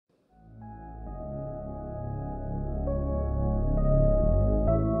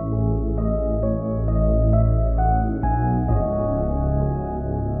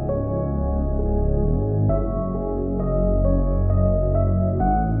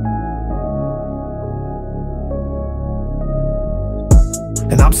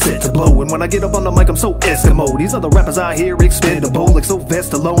I'm set to blow. And when I get up on the mic, I'm so Eskimo. These other rappers out here expendable, like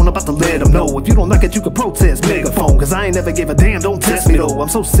Sylvester Stallone. I'm about to let them know, if you don't like it, you can protest. Megaphone, cause I ain't never gave a damn, don't test me though. I'm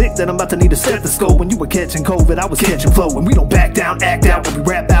so sick that I'm about to need a stethoscope. When you were catching COVID, I was catching flow. And we don't back down, act out when we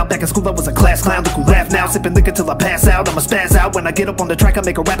rap out. Back in school, I was a class clown, look who laugh now. Sipping liquor till I pass out, I'ma spaz out. When I get up on the track, I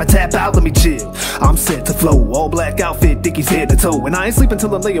make a rapper tap out. Let me chill, I'm set to flow. All black outfit, Dickies head to toe. And I ain't sleeping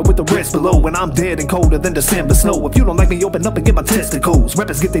till I'm laying with the rest below. When I'm dead and colder than December snow. If you don't like me, open up and get my testicles.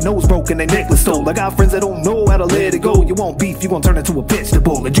 Rappers get their nose broken, their necklace stole. I got friends that don't know how to let it go. You want beef, you gon' turn into a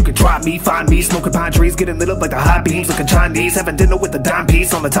vegetable. And you can try me, find me, smoking pine trees, getting lit up like the high beams, looking Chinese, having dinner with the dime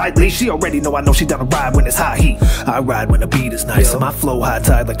piece on the tight leash. She already know I know she down to ride when it's high heat. I ride when the beat is nice, and my flow high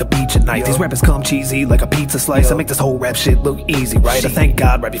tide like the beach at night. These rappers come cheesy like a pizza slice. I make this whole rap shit look easy, right? I thank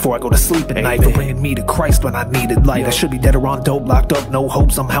God right before I go to sleep at night for bringing me to Christ when I needed light. I should be dead or on dope, locked up, no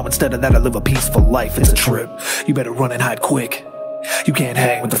hope. Somehow instead of that I live a peaceful life. It's a trip, you better run and hide quick. You can't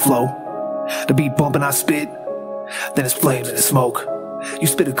hang with the flow. The beat bumping, I spit, then it's flames and it's smoke. You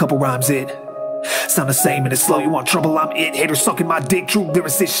spit a couple rhymes, it sound the same and it's slow. You want trouble, I'm it. Haters sucking my dick, true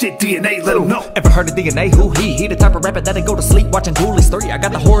lyricist shit, DNA, let them know. Ever heard of DNA? Who he? He the type of rapper that'll go to sleep watching Ghoulies 3. I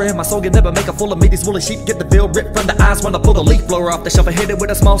got the horror in my soul, you never make a fool of me. These woolly sheep get the veil ripped from the eyes when I pull the leaf blower off the shelf and hit it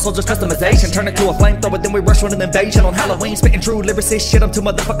with a small soldier's customization. Turn it to a flamethrower, then we rush on an invasion on Halloween. Spitting true lyricist shit, I'm too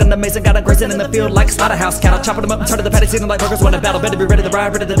motherfucking amazing. Got a grazing in the field like slaughterhouse cattle. Chopping them up and turning the patties in like burgers when a battle. Better be ready to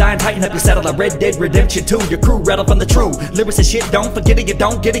ride, ready to die and tighten up your saddle. A Red Dead Redemption 2, your crew rattle from the true lyricist shit. Don't forget it, you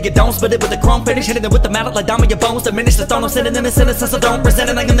don't get it, you don't split it with the chrome finish. Hitting it with the metal like down with your bones. Diminish the throne, I'm sitting in the sentence, so don't present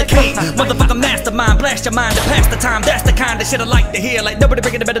it like I'm the king. Motherfucker mastermind, blast your mind to pass the time. That's the kind of shit I like to hear. Like nobody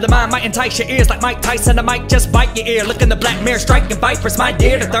bringing it better than mine. Might entice your ears like Mike Tyson. I might just bite your ear. Look in the black mirror, striking vipers, my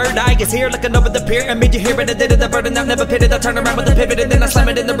dear. The third eye is here, looking over the pyramid. You hear it, I did it, the burden I've never pitted. I turn around with the pivot and then I slam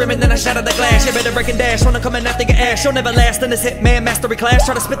it in the rim and then I shatter the glass. You better break and dash, wanna come in after your ass. You'll never last in this hitman mastery class.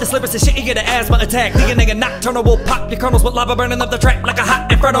 Try to spit this lyricist shit, you get an asthma attack. The nigga nocturnal will pop your kernels with lava burning up the track like a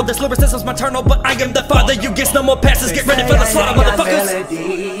hot inferno. This lyricist is maternal, but I am the father. You get no more passes, get ready for the slaughter, motherfuckers.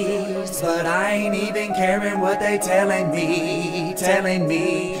 Melodies, but I ain't even caring what they telling me.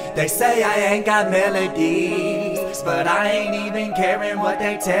 They say I ain't got melodies, but I ain't even caring what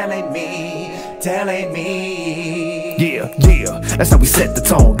they telling me. Yeah, that's how we set the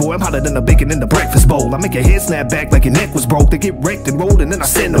tone. Boy, I'm hotter than the bacon in the breakfast bowl. I make your head snap back like your neck was broke. They get wrecked and rolled and then I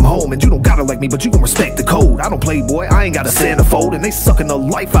send them home. And you don't gotta like me, but you gon' respect the code. I don't play, boy, I ain't got a centerfold. And they sucking the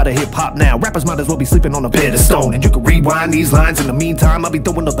life out of hip-hop now. Rappers might as well be sleeping on a bed of stone. And you can rewind these lines. In the meantime, I'll be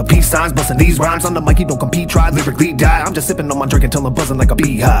throwing up the peace signs, busting these rhymes on the mic. You don't compete, try lyrically die. I'm just sipping on my drink until I'm buzzing like a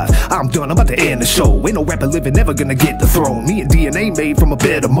beehive. I'm done, I'm about to end the show. Ain't no rapper living never gonna get the throne. Me and DNA made from a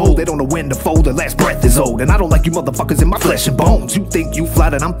better mold. They don't know when to fold, their last breath is old. And I don't like you motherfuckers in my flesh and bones. You think you fly,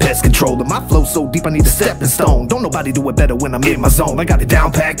 that I'm pest controller. My flow so deep I need a stepping stone. Don't nobody do it better when I'm in my zone. I got it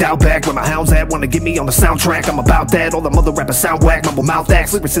down packed, out back where my hounds at. Wanna get me on the soundtrack, I'm about that. All the mother rappers sound whack, mumble mouth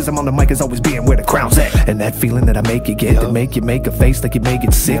acts. Lyricism on the mic is always being where the crown's at. And that feeling that I make you get, that make you make a face like you make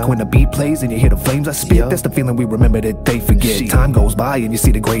it sick. When the beat plays and you hear the flames I spit, that's the feeling we remember that they forget. Time goes by and you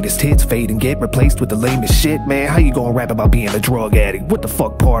see the greatest hits fade and get replaced with the lamest shit. Man, how you gonna rap about being a drug addict? What the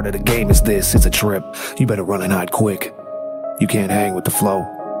fuck part of the game is this? It's a trip, you better run and hide quick. You can't hang with the flow.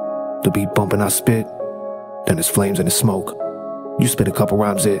 The beat bumping, I spit, then it's flames and it's smoke. You spit a couple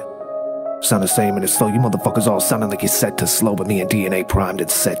rhymes, it sound the same and it's slow. You motherfuckers all sounding like you're set to slow, but me and DNA primed,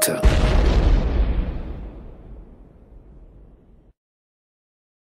 it's set to